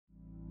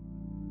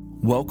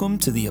Welcome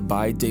to the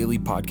Abide Daily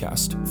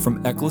podcast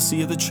from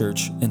Ecclesia the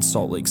Church in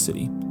Salt Lake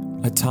City,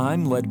 a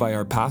time led by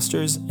our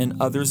pastors and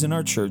others in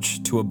our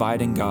church to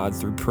abide in God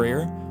through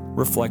prayer,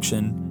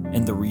 reflection,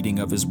 and the reading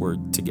of His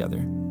Word together.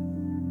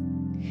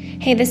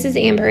 Hey, this is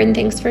Amber, and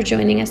thanks for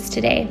joining us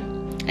today.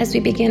 As we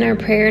begin our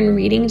prayer and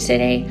reading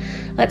today,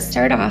 let's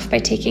start off by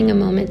taking a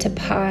moment to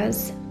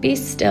pause, be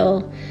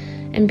still,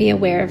 and be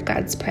aware of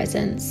God's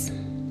presence.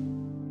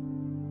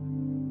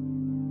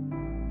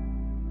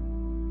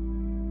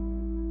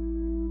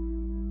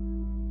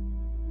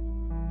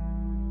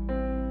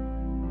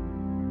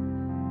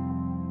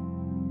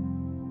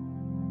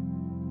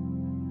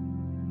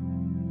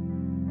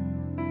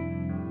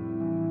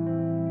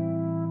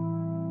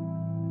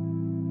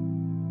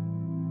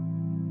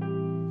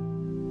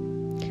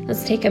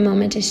 Let's take a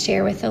moment to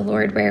share with the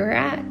Lord where we're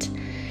at,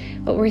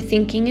 what we're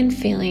thinking and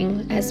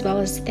feeling, as well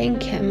as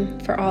thank Him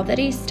for all that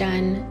He's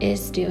done,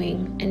 is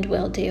doing, and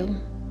will do.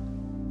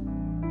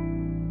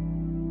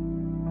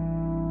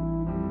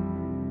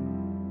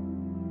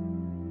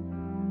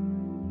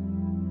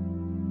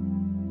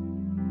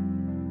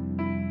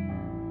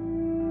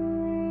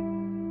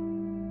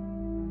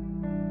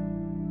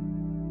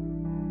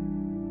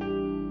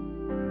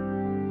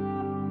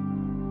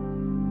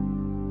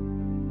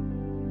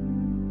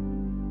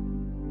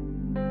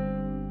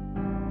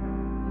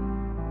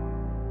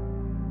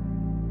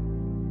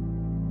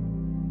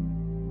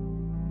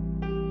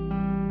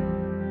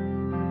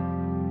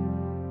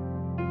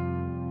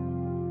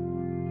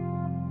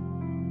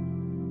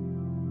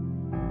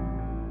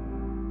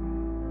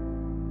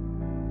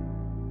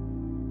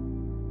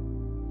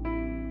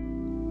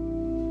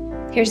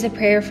 Here's a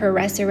prayer for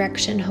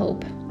resurrection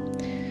hope.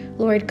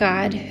 Lord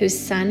God, whose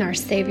Son, our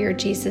Savior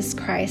Jesus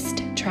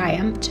Christ,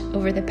 triumphed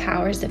over the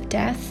powers of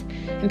death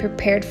and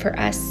prepared for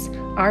us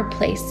our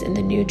place in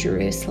the New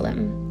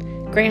Jerusalem,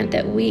 grant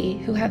that we,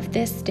 who have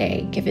this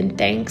day given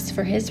thanks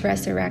for His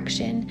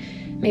resurrection,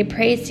 may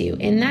praise You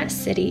in that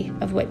city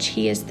of which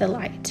He is the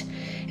light,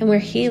 and where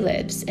He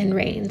lives and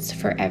reigns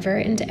forever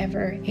and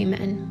ever.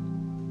 Amen.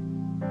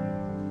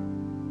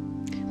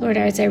 Lord,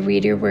 as I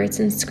read Your words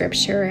in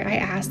Scripture, I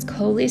ask,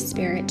 Holy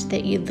Spirit,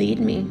 that You lead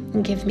me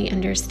and give me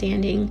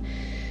understanding.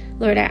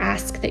 Lord, I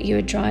ask that You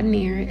would draw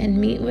near and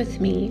meet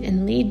with me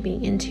and lead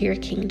me into Your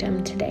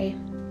kingdom today.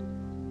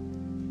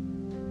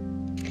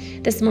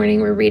 This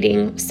morning we're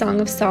reading Song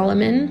of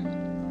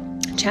Solomon,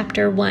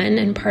 chapter 1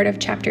 and part of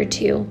chapter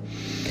 2.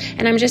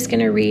 And I'm just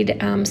going to read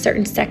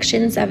certain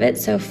sections of it,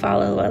 so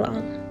follow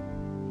along.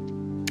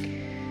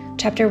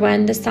 Chapter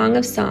 1, the Song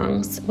of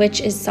Songs, which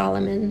is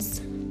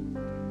Solomon's.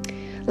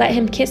 Let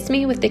him kiss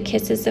me with the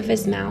kisses of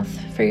his mouth,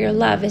 for Your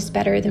love is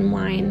better than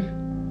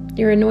wine.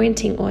 Your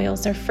anointing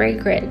oils are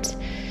fragrant.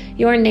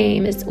 Your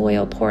name is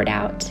oil poured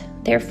out.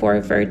 Therefore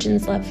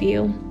virgins love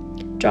You.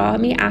 Draw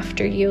me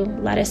after You.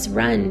 Let us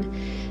run.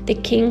 The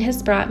King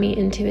has brought me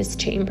into His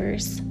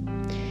chambers.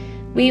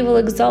 We will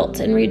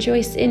exult and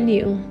rejoice in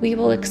You. We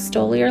will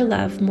extol Your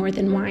love more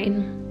than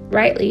wine.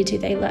 Rightly do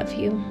they love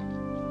You.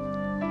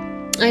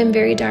 I am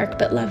very dark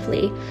but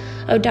lovely,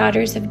 O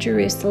daughters of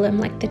Jerusalem,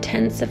 like the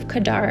tents of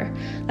Kedar,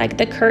 like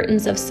the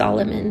curtains of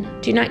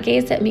Solomon. Do not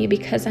gaze at me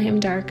because I am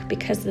dark,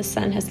 because the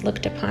sun has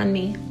looked upon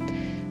me.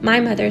 My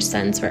mother's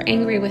sons were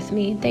angry with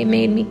me. They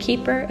made me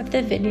keeper of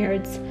the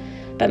vineyards,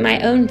 but my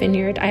own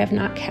vineyard I have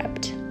not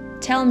kept.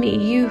 Tell me,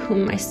 You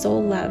whom my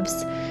soul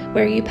loves,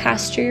 where You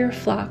pasture Your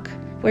flock,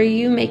 where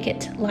You make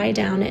it lie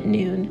down at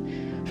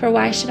noon. For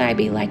why should I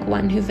be like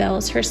one who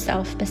veils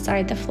herself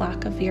beside the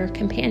flock of Your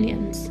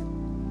companions?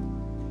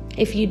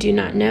 If you do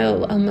not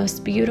know, O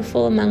most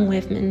beautiful among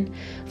women,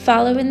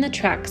 follow in the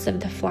tracks of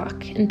the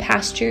flock and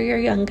pasture your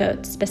young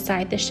goats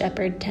beside the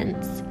shepherd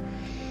tents.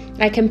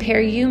 I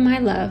compare you, my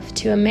love,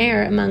 to a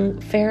mare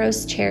among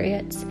Pharaoh's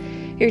chariots.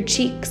 Your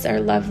cheeks are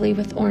lovely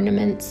with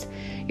ornaments,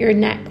 your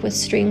neck with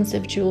strings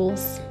of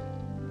jewels.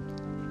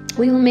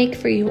 We will make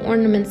for you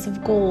ornaments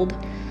of gold,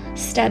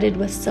 studded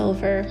with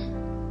silver.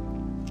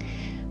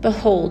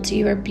 Behold,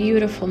 you are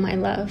beautiful, my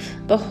love.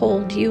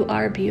 Behold, you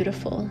are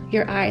beautiful.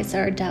 Your eyes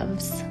are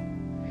doves.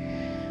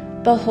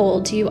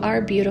 Behold, you are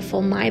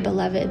beautiful, my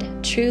beloved,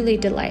 truly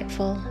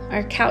delightful.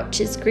 Our couch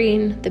is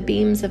green, the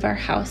beams of our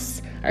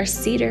house are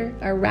cedar,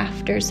 our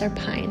rafters are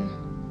pine.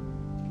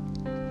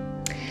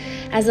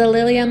 As a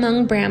lily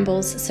among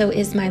brambles, so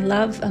is my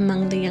love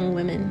among the young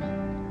women.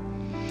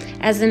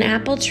 As an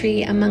apple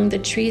tree among the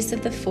trees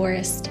of the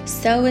forest,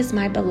 so is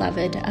my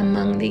beloved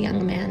among the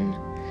young men.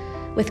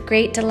 With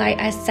great delight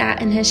I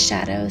sat in His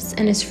shadows,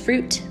 and His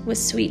fruit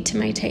was sweet to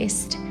my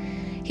taste.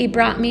 He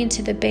brought me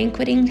to the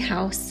banqueting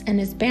house, and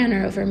His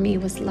banner over me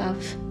was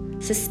love.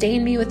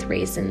 Sustain me with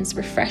raisins,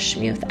 refresh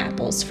me with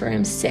apples, for I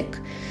am sick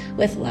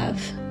with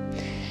love.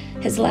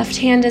 His left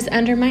hand is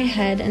under my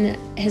head, and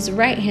His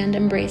right hand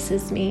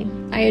embraces me.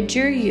 I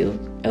adjure you,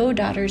 O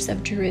daughters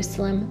of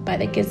Jerusalem, by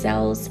the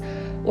gazelles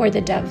or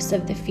the doves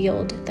of the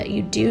field, that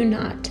you do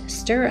not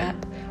stir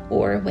up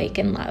or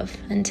awaken love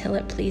until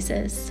it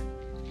pleases.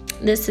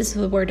 This is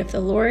the word of the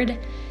Lord.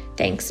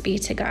 Thanks be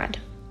to God.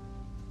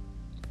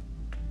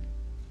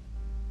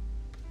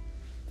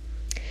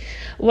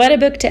 What a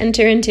book to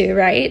enter into,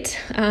 right?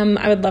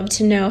 I would love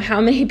to know how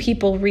many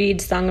people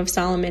read Song of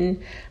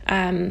Solomon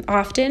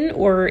often,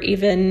 or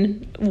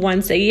even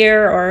once a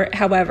year, or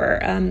however.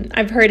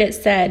 I've heard it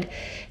said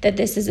that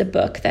this is a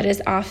book that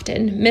is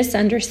often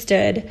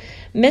misunderstood,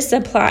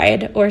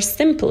 misapplied, or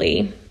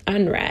simply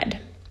unread.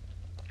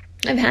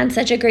 I've had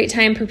such a great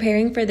time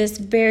preparing for this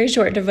very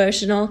short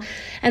devotional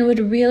and would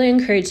really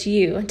encourage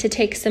you to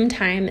take some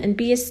time and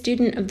be a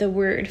student of the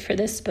Word for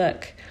this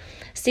book.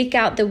 Seek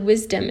out the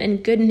wisdom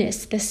and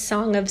goodness this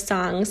Song of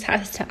Songs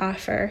has to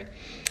offer.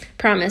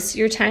 Promise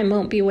your time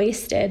won't be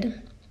wasted.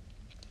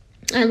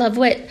 I love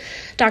what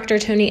Dr.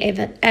 Tony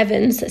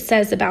Evans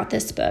says about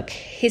this book.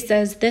 He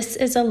says, "This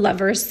is a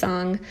lover's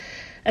song,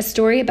 a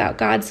story about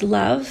God's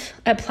love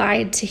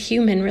applied to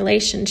human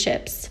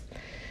relationships.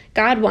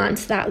 God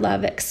wants that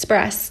love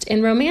expressed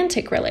in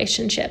romantic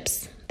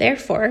relationships.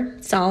 Therefore,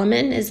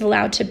 Solomon is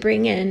allowed to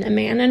bring in a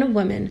man and a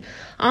woman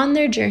on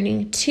their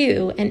journey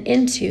to and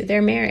into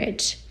their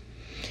marriage.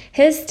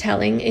 His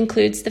telling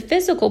includes the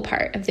physical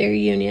part of their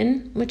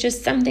union, which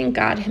is something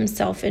God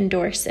himself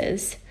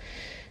endorses.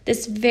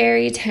 This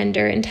very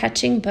tender and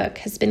touching book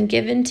has been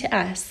given to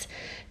us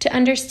to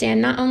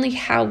understand not only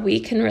how we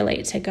can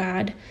relate to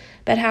God,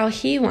 but how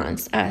he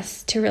wants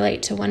us to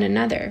relate to one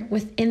another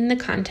within the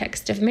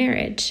context of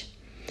marriage.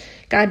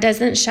 God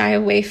doesn't shy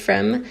away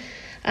from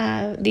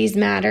these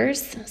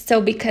matters. So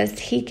because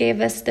he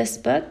gave us this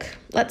book,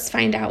 let's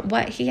find out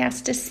what he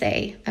has to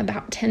say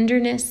about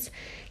tenderness,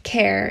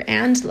 care,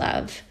 and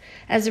love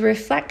as a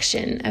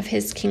reflection of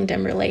his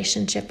kingdom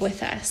relationship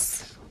with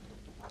us.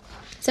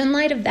 So in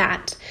light of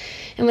that,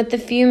 and with the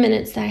few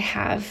minutes I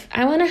have,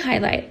 I want to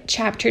highlight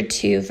chapter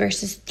 2,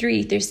 verses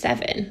 3 through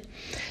 7.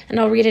 And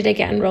I'll read it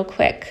again real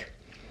quick.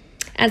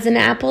 "As an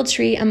apple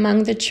tree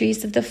among the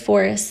trees of the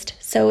forest,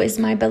 so is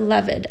my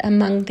beloved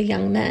among the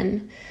young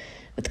men.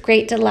 With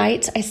great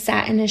delight I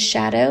sat in his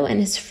shadow, and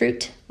his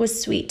fruit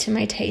was sweet to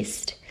my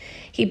taste.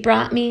 He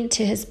brought me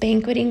to his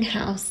banqueting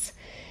house,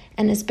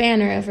 and his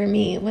banner over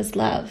me was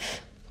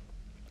love."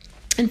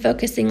 And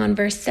focusing on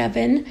verse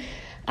 7,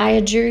 "I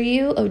adjure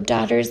you, O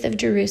daughters of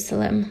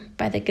Jerusalem,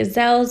 by the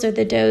gazelles or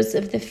the does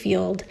of the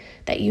field,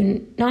 that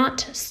you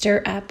not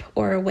stir up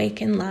or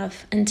awaken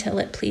love until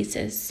it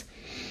pleases."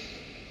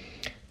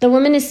 The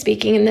woman is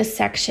speaking in this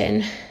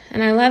section,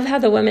 and I love how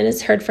the woman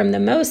is heard from the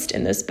most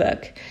in this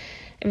book.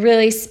 It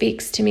really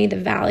speaks to me the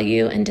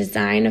value and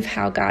design of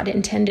how God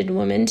intended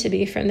woman to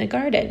be from the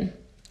garden.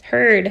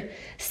 Heard,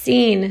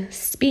 seen,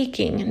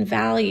 speaking, and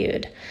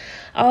valued.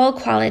 All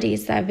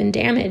qualities that have been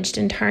damaged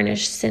and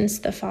tarnished since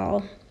the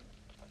fall.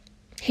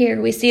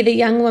 Here we see the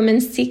young woman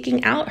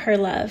seeking out her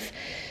love,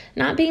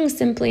 not being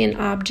simply an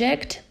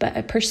object, but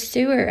a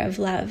pursuer of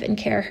love and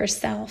care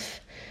herself.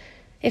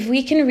 If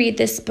we can read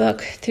this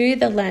book through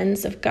the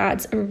lens of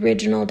God's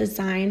original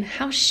design,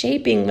 how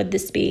shaping would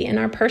this be in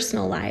our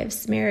personal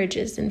lives,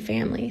 marriages, and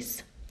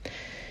families?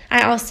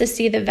 I also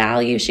see the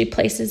value she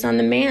places on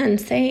the man,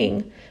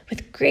 saying,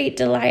 "With great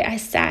delight I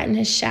sat in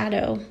his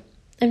shadow."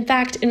 In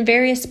fact, in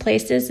various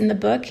places in the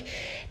book,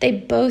 they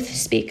both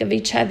speak of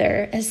each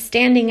other as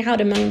standing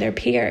out among their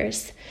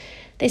peers.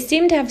 They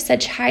seem to have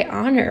such high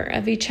honor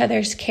of each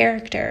other's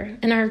character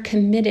and are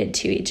committed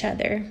to each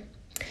other.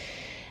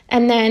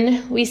 And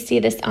then we see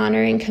this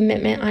honor and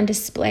commitment on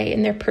display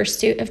in their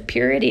pursuit of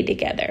purity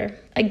together.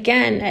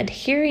 Again,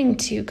 adhering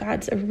to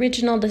God's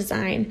original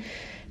design,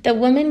 the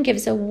woman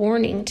gives a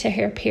warning to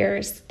her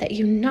peers that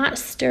you not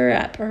stir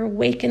up or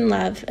awaken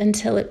love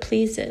until it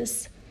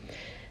pleases.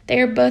 They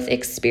are both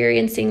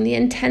experiencing the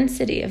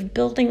intensity of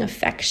building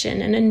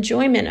affection and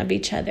enjoyment of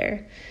each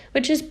other,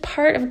 which is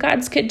part of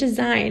God's good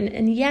design,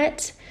 and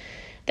yet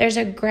there's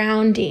a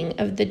grounding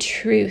of the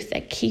truth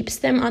that keeps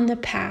them on the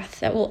path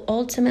that will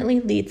ultimately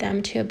lead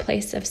them to a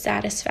place of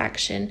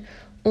satisfaction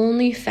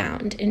only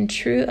found in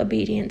true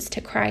obedience to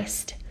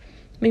Christ.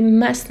 We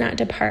must not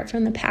depart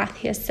from the path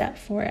he has set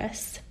for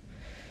us.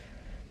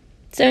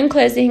 So in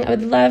closing, I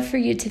would love for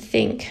you to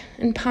think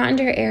and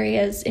ponder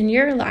areas in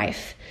your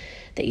life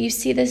that you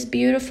see this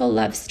beautiful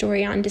love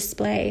story on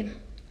display.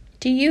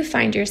 Do you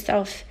find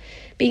yourself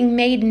being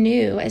made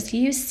new as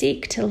you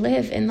seek to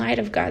live in light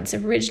of God's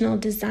original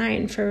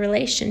design for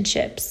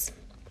relationships?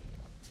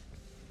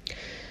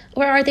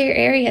 Or are there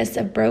areas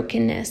of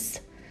brokenness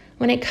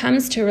when it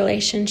comes to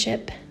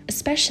relationship,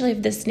 especially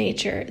of this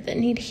nature, that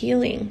need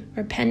healing,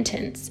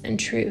 repentance, and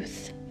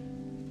truth?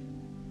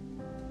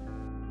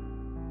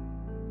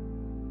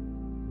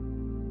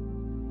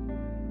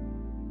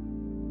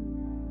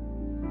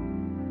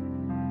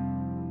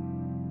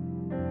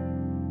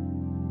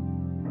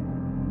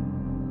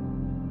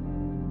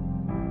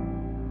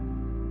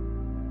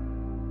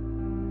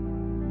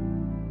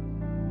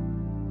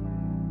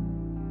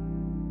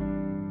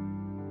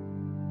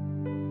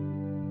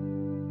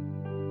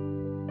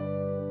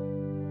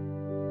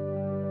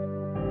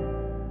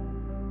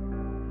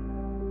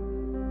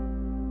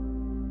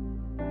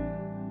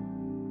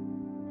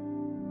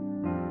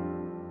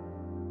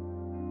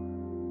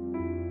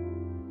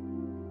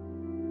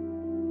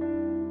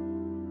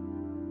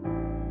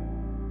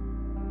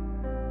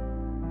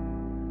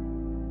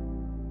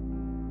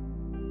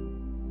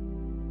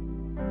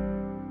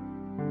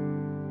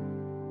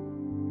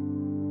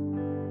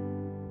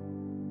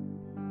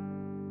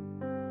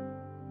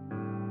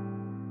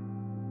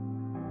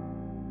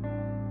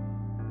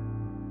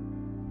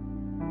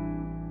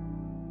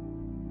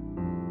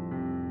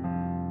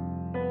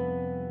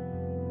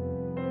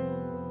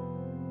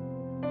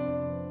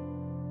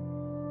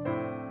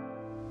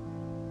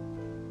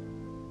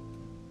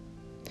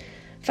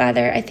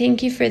 Father, I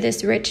thank you for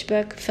this rich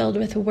book filled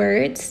with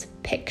words,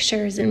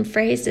 pictures, and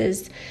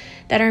phrases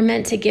that are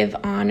meant to give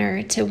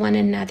honor to one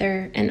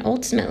another and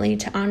ultimately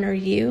to honor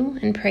you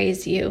and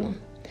praise you.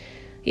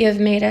 You have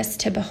made us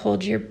to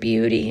behold your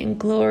beauty and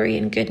glory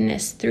and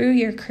goodness through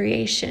your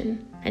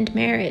creation and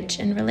marriage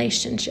and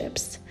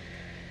relationships.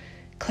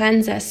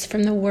 Cleanse us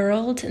from the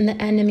world and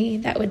the enemy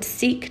that would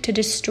seek to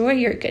destroy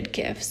your good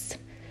gifts.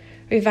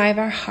 Revive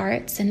our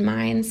hearts and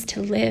minds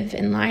to live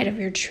in light of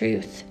your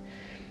truth.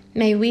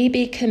 May we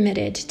be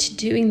committed to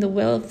doing the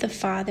will of the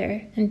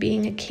Father and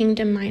being a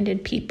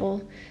kingdom-minded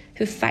people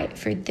who fight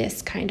for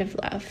this kind of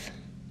love.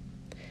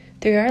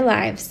 Through our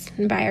lives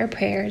and by our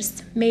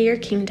prayers, may your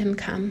kingdom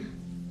come.